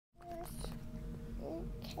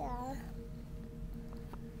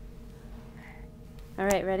All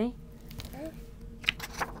right, ready?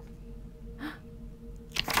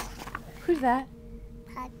 Who's that?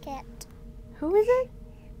 Pocket. Who is it?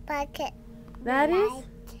 Pocket. That is? Light.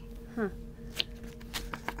 Huh.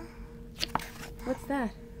 What's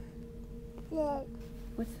that? Look.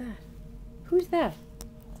 What's that? Who's that?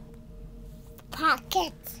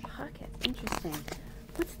 Pocket. Pocket. Interesting.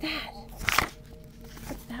 What's that?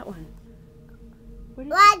 What's that one? What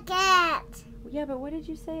did Pocket. Yeah, but what did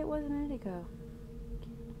you say it was a minute ago?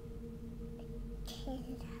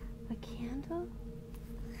 A candle?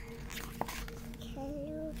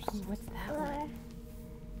 Candles. Ooh, what's that one?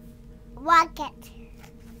 Rocket.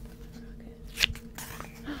 Okay.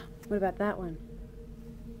 What about that one?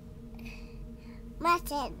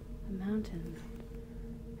 Mountain. A mountain.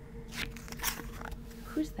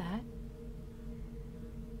 Who's that?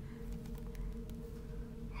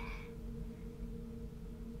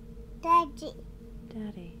 Daddy.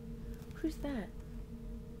 Daddy. Who's that?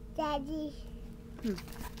 Daddy. What's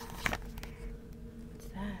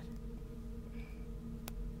that?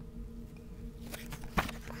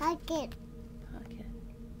 Pocket. Pocket.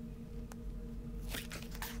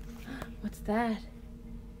 What's that?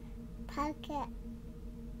 Pocket.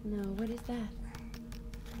 No, what is that?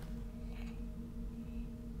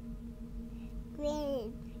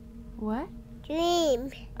 Dream. What?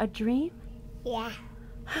 Dream. A dream? Yeah.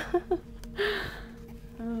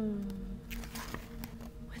 Oh.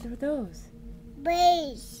 What are those?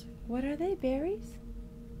 Bees. What are they? Berries?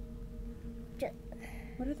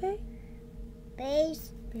 What are they?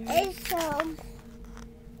 Bees. Berries? It's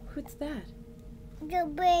What's that? the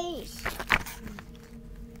bees.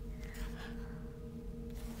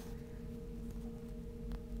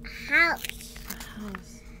 House. A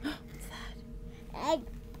house. What's that? And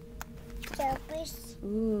the bees.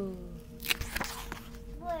 Ooh.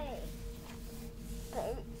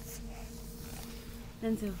 Bees.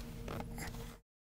 Enzo.